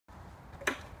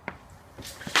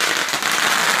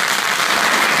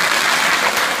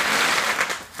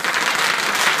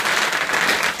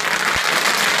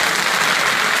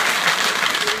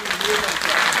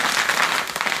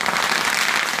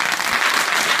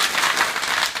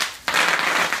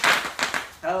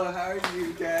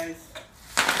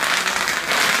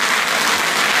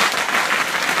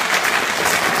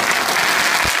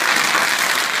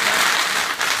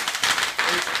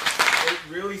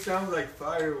sounds like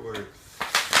fireworks.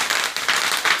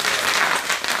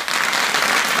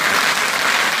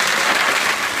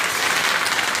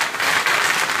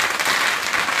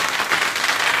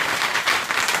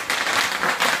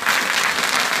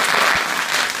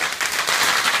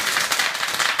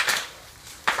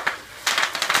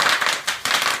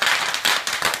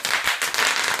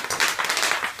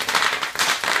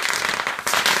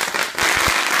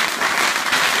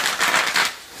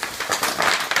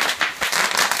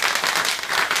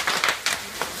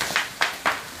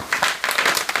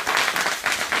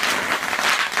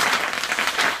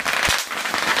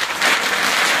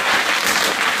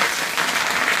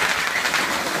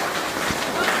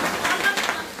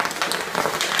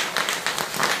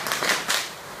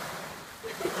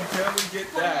 Until we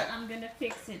get that. I'm gonna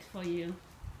fix it for you.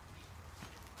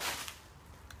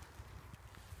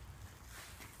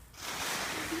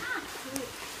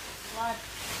 What?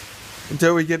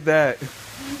 Until we get that.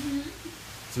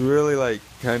 It's really like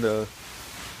kind of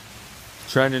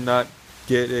trying to not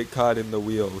get it caught in the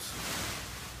wheels.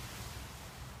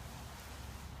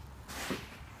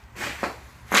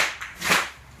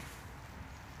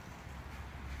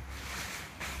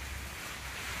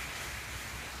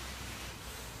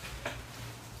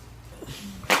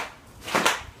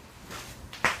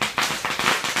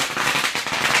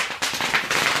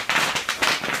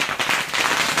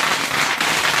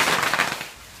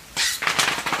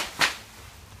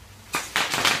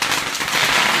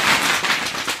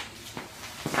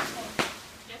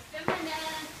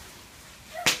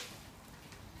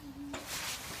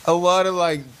 A lot of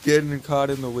like getting caught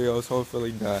in the wheels,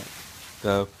 hopefully not,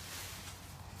 though.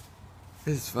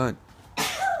 This is fun. Go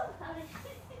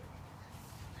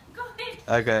ahead.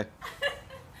 Okay.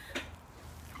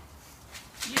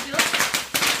 You do it?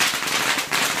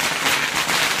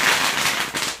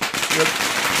 Yep.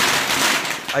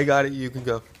 I got it, you can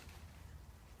go. Okay.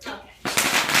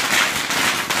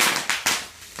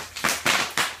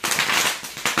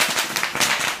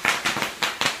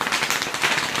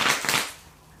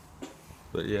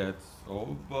 But yeah, it's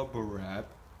all bubble wrap.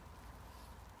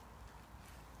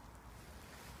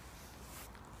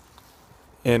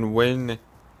 And when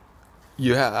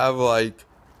you have like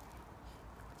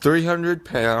 300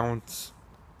 pounds,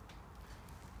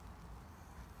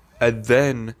 and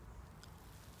then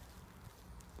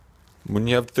when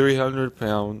you have 300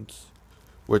 pounds,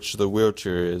 which the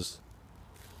wheelchair is,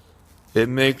 it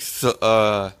makes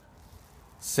a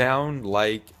sound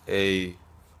like a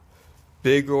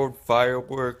big old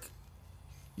firework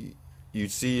you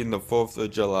see in the 4th of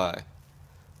July.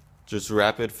 Just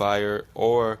rapid fire,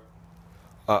 or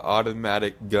an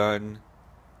automatic gun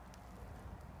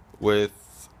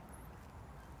with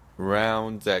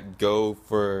rounds that go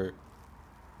for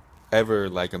ever,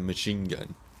 like a machine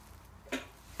gun.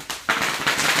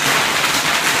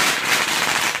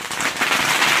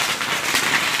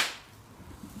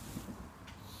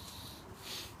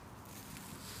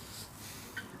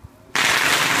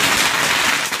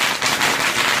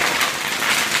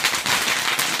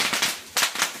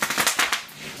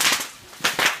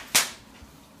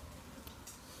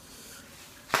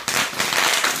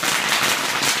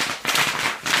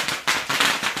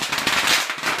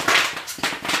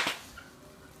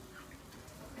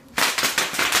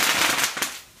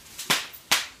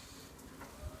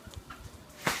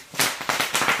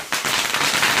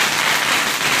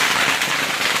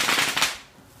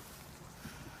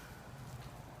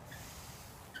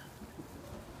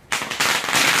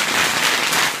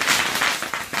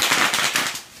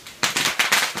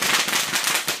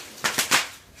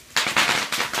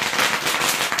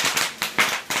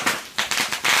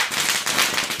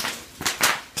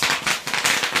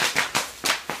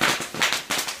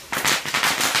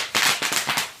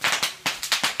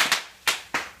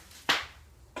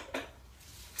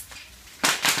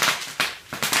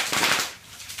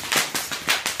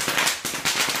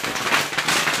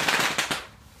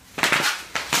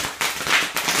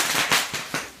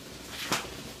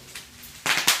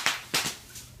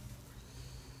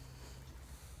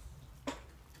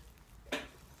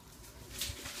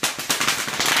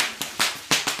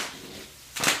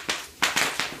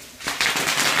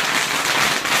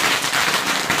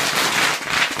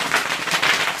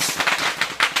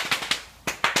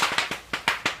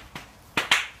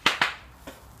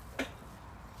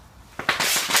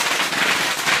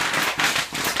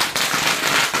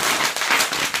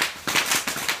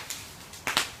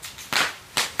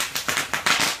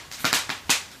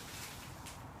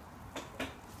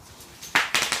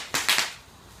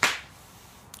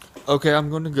 Okay, I'm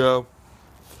gonna go.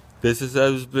 This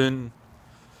has been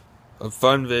a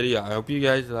fun video. I hope you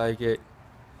guys like it.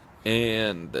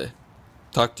 And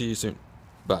talk to you soon.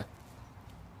 Bye.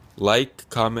 Like,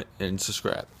 comment, and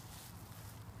subscribe.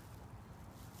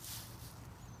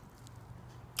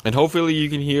 And hopefully you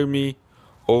can hear me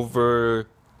over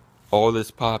all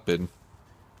this popping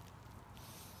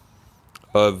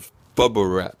of bubble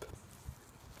wrap.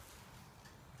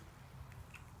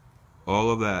 All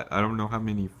of that. I don't know how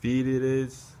many feet it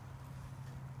is,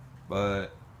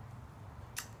 but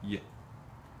yeah.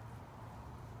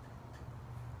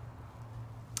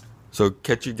 So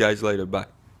catch you guys later. Bye.